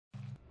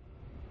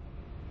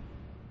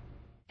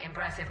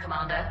Impressive,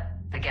 Commander.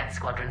 The Geth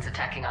squadrons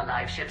attacking our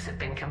live ships have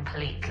been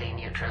completely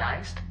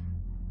neutralized.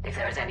 If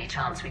there is any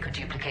chance we could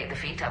duplicate the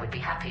feat, I would be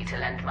happy to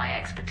lend my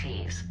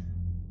expertise.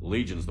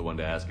 Legion's the one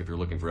to ask if you're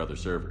looking for other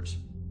servers.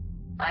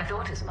 I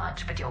thought as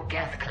much, but your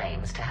Geth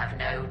claims to have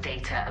no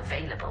data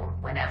available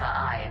whenever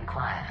I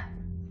inquire.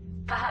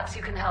 Perhaps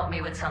you can help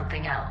me with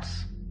something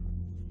else.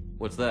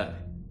 What's that?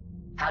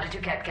 How did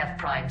you get Geth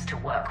Primes to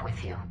work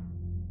with you?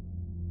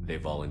 They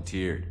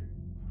volunteered.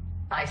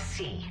 I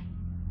see.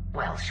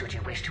 Well, should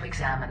you wish to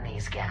examine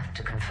these Geth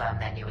to confirm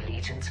their new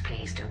allegiance,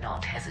 please do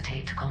not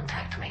hesitate to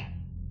contact me.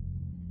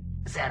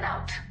 Zen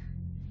out.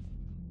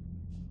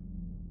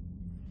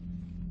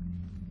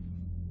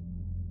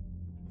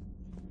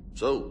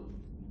 So,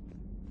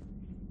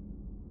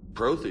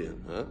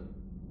 Prothean, huh?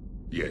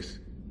 Yes.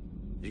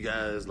 You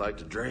guys like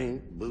to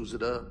drink, booze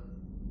it up?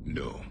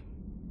 No.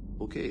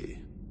 Okay.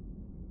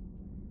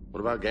 What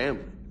about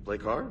gambling? Play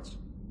cards?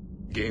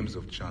 Games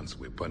of chance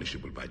were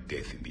punishable by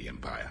death in the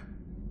Empire.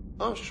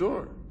 Oh,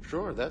 sure.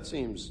 That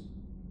seems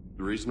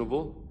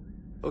reasonable.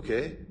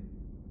 Okay.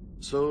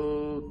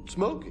 So,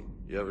 smoking.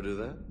 You ever do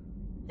that?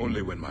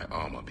 Only when my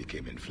armor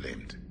became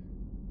inflamed.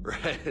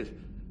 Right.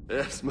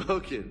 Yeah,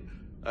 smoking.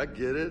 I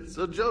get it.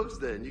 So jokes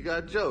then. You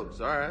got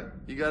jokes, all right.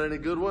 You got any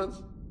good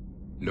ones?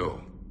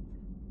 No.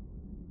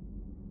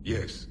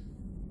 Yes.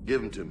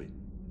 Give them to me.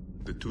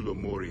 The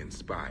Tulomorian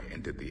spy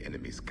entered the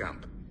enemy's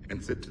camp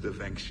and said to the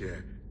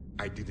Vanksher,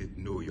 "I didn't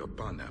know your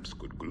parnaps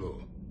could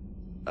glow."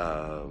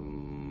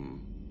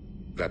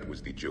 That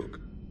was the joke.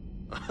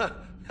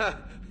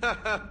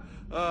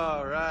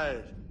 All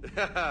right.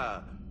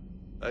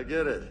 I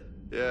get it.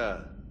 Yeah,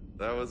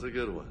 that was a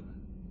good one.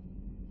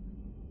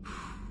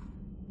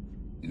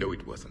 No,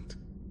 it wasn't.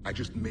 I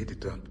just made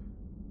it up.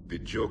 The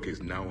joke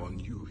is now on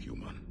you,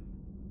 human.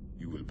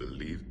 You will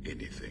believe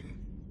anything.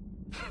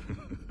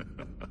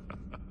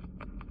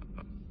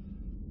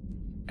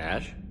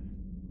 Ash?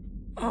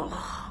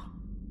 Oh.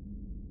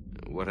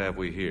 What have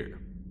we here?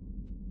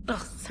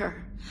 Oh,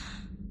 sir.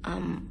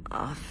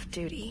 Off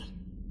duty.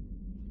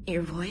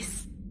 Your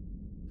voice?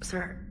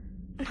 Sir,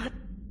 not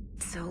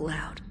so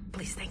loud.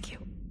 Please, thank you.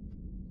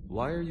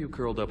 Why are you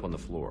curled up on the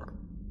floor?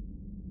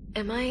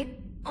 Am I...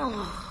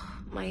 Oh,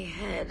 my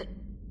head.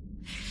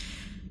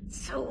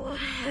 So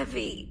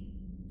heavy.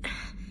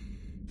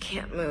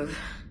 Can't move.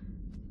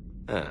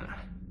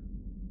 Ah.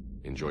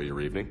 Enjoy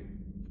your evening?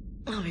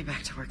 I'll be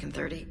back to work in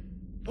 30.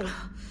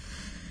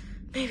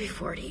 Maybe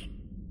 40.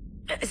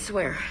 I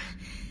swear.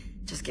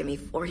 Just give me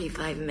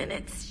 45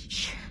 minutes.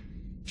 Shh.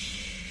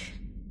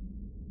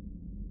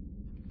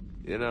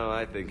 You know,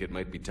 I think it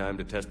might be time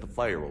to test the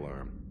fire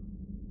alarm.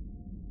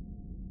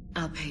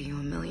 I'll pay you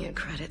 1,000,000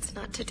 credits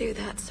not to do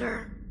that,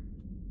 sir.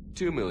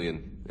 2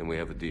 million, and we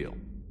have a deal.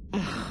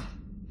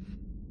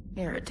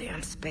 You're a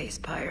damn space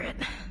pirate.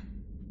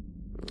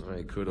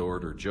 I could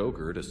order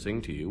Joker to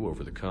sing to you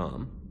over the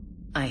comm.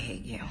 I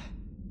hate you.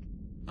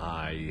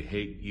 I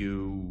hate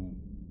you...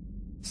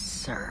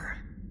 Sir.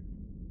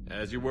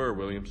 As you were,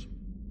 Williams.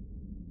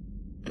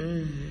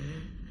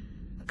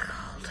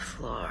 Cold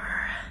floor.